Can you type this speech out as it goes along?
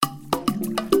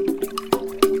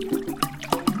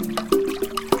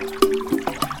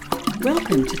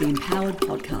Welcome to the Empowered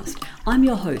Podcast. I'm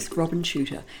your host, Robin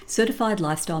Shooter, certified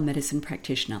lifestyle medicine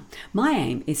practitioner. My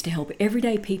aim is to help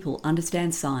everyday people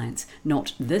understand science,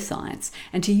 not the science,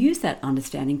 and to use that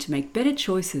understanding to make better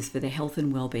choices for their health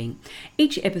and well-being.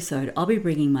 Each episode, I'll be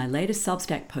bringing my latest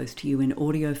Substack post to you in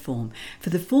audio form. For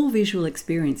the full visual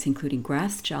experience, including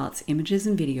graphs, charts, images,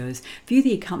 and videos, view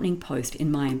the accompanying post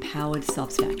in my Empowered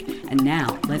Substack. And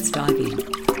now, let's dive in.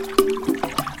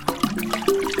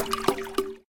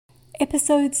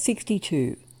 Episode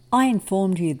 62, I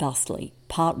Informed You Thusly,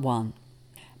 Part 1.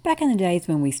 Back in the days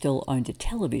when we still owned a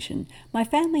television, my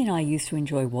family and I used to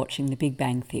enjoy watching The Big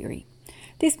Bang Theory.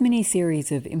 This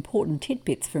mini-series of important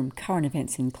tidbits from current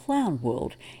events in clown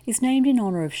world is named in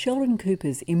honour of Sheldon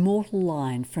Cooper's immortal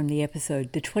line from the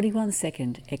episode The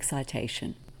 21-Second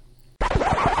Excitation.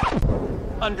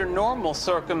 Under normal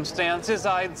circumstances,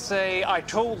 I'd say, I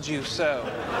told you so.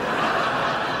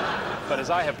 But as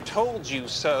I have told you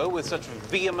so with such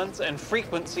vehemence and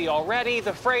frequency already,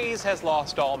 the phrase has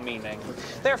lost all meaning.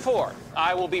 Therefore,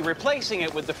 I will be replacing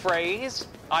it with the phrase,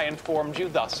 I informed you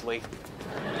thusly.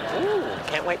 Ooh,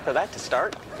 can't wait for that to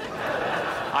start.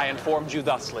 I informed you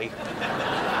thusly.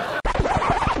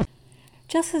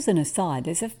 Just as an aside,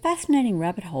 there's a fascinating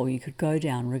rabbit hole you could go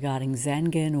down regarding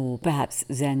Zangen or perhaps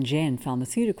Zangen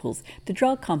Pharmaceuticals, the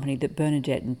drug company that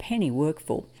Bernadette and Penny work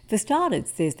for. For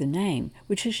starters, there's the name,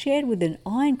 which is shared with an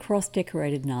Iron Cross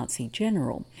decorated Nazi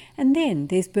general. And then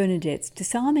there's Bernadette's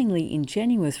disarmingly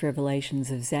ingenuous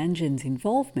revelations of Zangen's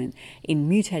involvement in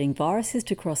mutating viruses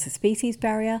to cross the species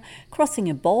barrier, crossing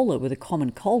Ebola with a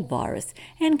common cold virus,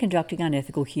 and conducting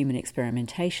unethical human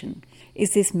experimentation.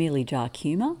 Is this merely dark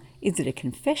humour? Is it a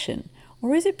confession?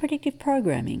 Or is it predictive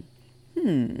programming?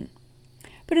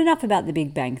 But enough about the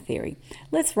Big Bang Theory.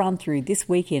 Let's run through this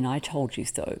week in I Told You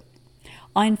So.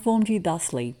 I informed you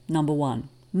thusly. Number 1.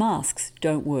 Masks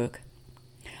don't work.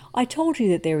 I told you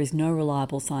that there is no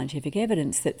reliable scientific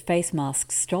evidence that face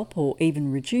masks stop or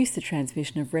even reduce the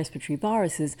transmission of respiratory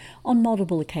viruses on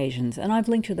multiple occasions, and I've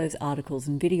linked to those articles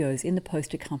and videos in the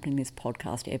post accompanying this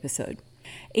podcast episode.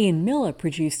 Ian Miller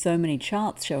produced so many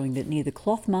charts showing that neither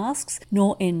cloth masks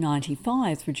nor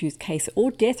N95s reduce case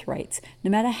or death rates,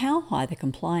 no matter how high the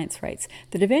compliance rates,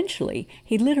 that eventually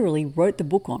he literally wrote the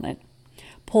book on it.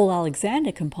 Paul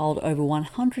Alexander compiled over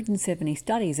 170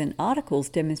 studies and articles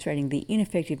demonstrating the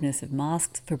ineffectiveness of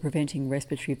masks for preventing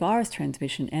respiratory virus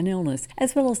transmission and illness,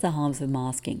 as well as the harms of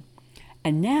masking.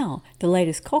 And now, the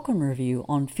latest Cochrane review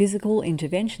on physical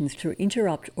interventions to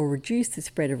interrupt or reduce the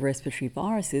spread of respiratory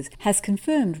viruses has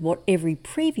confirmed what every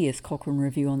previous Cochrane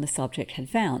review on the subject had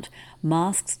found: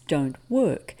 masks don't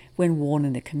work when worn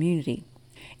in the community.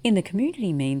 In the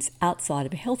community means outside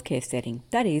of a healthcare setting,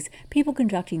 that is, people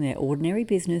conducting their ordinary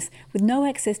business with no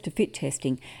access to fit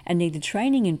testing and neither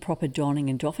training in proper donning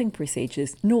and doffing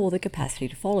procedures nor the capacity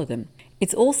to follow them.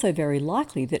 It's also very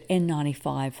likely that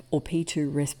N95 or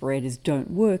P2 respirators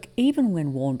don't work even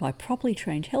when worn by properly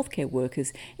trained healthcare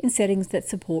workers in settings that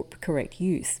support correct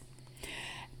use.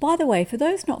 By the way, for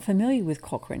those not familiar with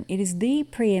Cochrane, it is the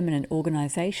preeminent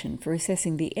organisation for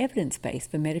assessing the evidence base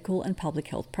for medical and public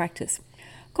health practice.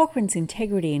 Cochrane's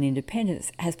integrity and independence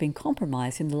has been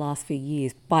compromised in the last few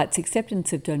years by its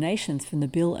acceptance of donations from the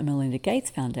Bill and Melinda Gates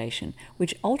Foundation,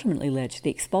 which ultimately led to the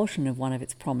expulsion of one of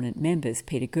its prominent members,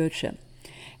 Peter Gurcher.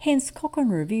 Hence, Cochrane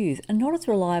reviews are not as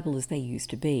reliable as they used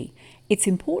to be. It's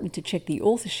important to check the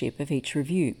authorship of each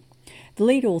review. The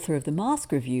lead author of the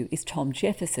Mask Review is Tom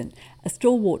Jefferson, a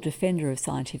stalwart defender of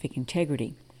scientific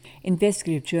integrity.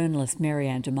 Investigative journalists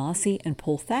Marianne DeMasi and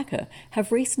Paul Thacker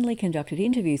have recently conducted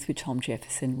interviews with Tom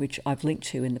Jefferson, which I've linked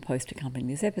to in the post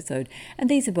accompanying this episode, and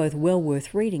these are both well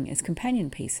worth reading as companion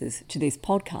pieces to this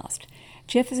podcast.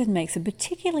 Jefferson makes a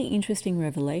particularly interesting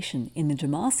revelation in the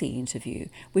DeMasi interview,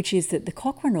 which is that the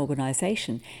Cochrane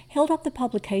organisation held up the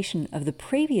publication of the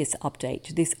previous update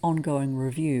to this ongoing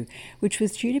review, which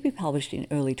was due to be published in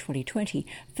early 2020,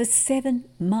 for 7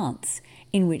 months,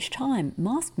 in which time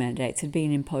mask mandates had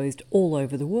been imposed all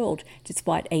over the world,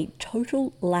 despite a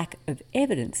total lack of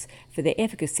evidence for their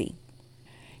efficacy.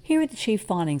 Here are the chief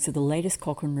findings of the latest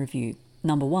Cochrane review.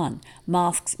 Number 1,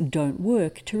 masks don't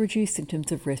work to reduce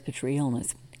symptoms of respiratory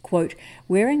illness. Quote,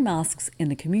 wearing masks in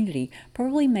the community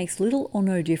probably makes little or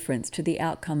no difference to the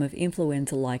outcome of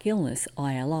influenza-like illness,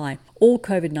 ILI, or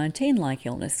COVID-19-like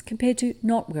illness compared to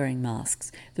not wearing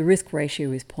masks. The risk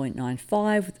ratio is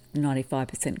 0.95, the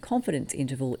 95% confidence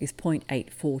interval is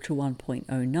 0.84 to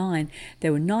 1.09.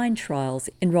 There were 9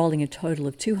 trials enrolling a total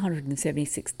of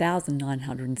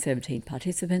 276,917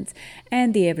 participants,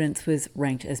 and the evidence was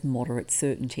ranked as moderate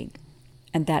certainty.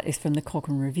 And that is from the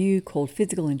Cochrane Review called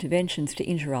Physical Interventions to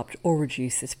Interrupt or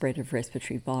Reduce the Spread of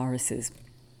Respiratory Viruses.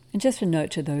 And just a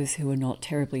note to those who are not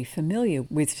terribly familiar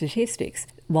with statistics,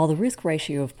 while the risk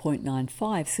ratio of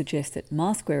 0.95 suggests that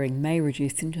mask wearing may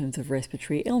reduce symptoms of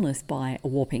respiratory illness by a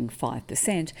whopping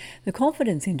 5%, the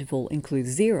confidence interval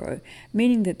includes 0,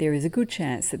 meaning that there is a good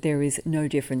chance that there is no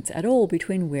difference at all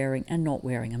between wearing and not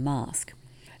wearing a mask.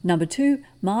 Number 2,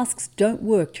 masks don't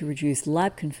work to reduce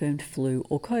lab-confirmed flu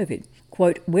or COVID.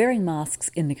 Quote, wearing masks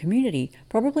in the community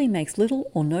probably makes little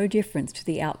or no difference to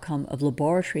the outcome of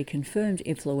laboratory-confirmed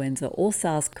influenza or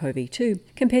SARS-CoV-2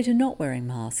 compared to not wearing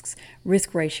masks.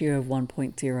 Risk ratio of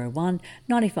 1.01,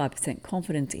 95%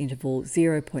 confidence interval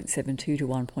 0.72 to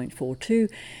 1.42,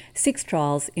 6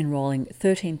 trials enrolling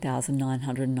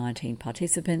 13,919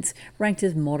 participants, ranked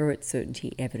as moderate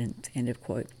certainty evidence, end of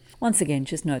quote. Once again,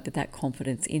 just note that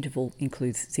confidence interval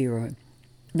includes 0.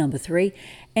 Number 3,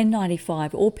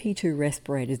 N95 or P2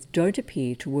 respirators don't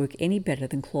appear to work any better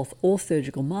than cloth or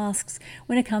surgical masks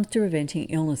when it comes to preventing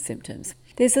illness symptoms.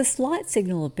 There's a slight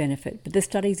signal of benefit, but the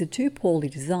studies are too poorly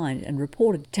designed and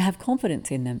reported to have confidence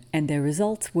in them, and their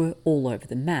results were all over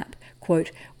the map.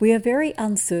 Quote, we are very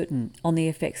uncertain on the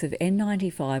effects of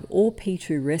N95 or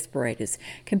P2 respirators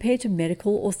compared to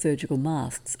medical or surgical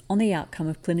masks on the outcome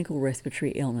of clinical respiratory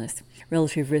illness.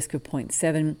 Relative risk of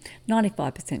 0.7,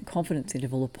 95% confidence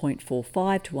interval of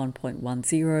 0.45 to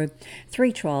 1.10,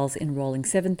 3 trials enrolling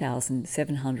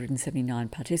 7,779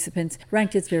 participants,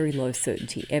 ranked as very low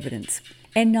certainty evidence.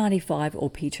 N95 or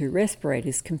P2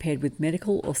 respirators compared with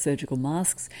medical or surgical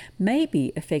masks may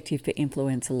be effective for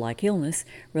influenza-like illness,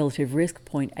 relative risk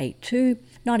 0.82,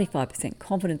 95%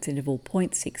 confidence interval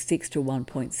 0.66 to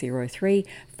 1.03,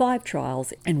 5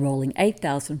 trials enrolling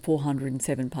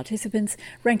 8,407 participants,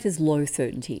 ranked as low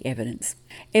certainty evidence.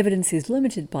 Evidence is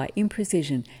limited by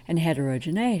imprecision and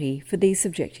heterogeneity for these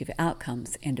subjective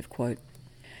outcomes, end of quote.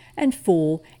 And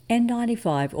 4,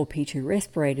 N95 or P2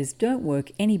 respirators don't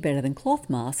work any better than cloth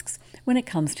masks when it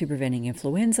comes to preventing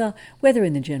influenza, whether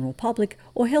in the general public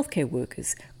or healthcare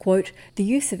workers. Quote, the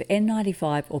use of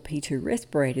N95 or P2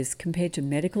 respirators compared to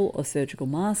medical or surgical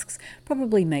masks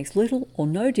probably makes little or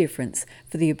no difference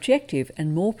for the objective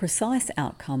and more precise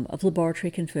outcome of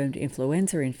laboratory-confirmed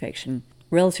influenza infection.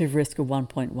 Relative risk of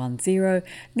 1.10,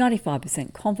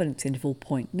 95% confidence interval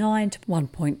 0.9 to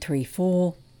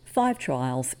 1.34, 5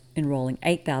 trials enrolling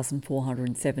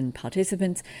 8,407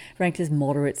 participants, ranked as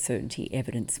moderate certainty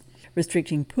evidence.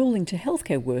 Restricting pooling to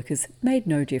healthcare workers made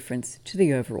no difference to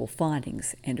the overall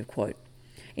findings, end of quote.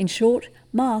 In short,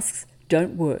 masks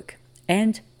don't work,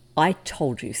 and I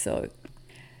told you so.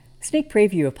 Sneak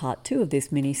preview of part 2 of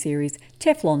this mini-series,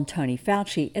 Teflon Tony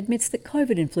Fauci admits that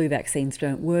COVID and flu vaccines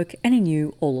don't work, and he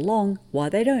knew all along why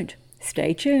they don't.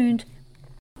 Stay tuned.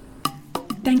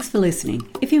 Thanks for listening.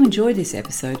 If you enjoyed this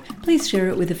episode, please share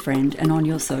it with a friend and on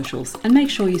your socials, and make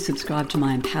sure you subscribe to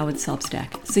my Empowered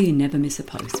Substack so you never miss a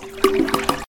post.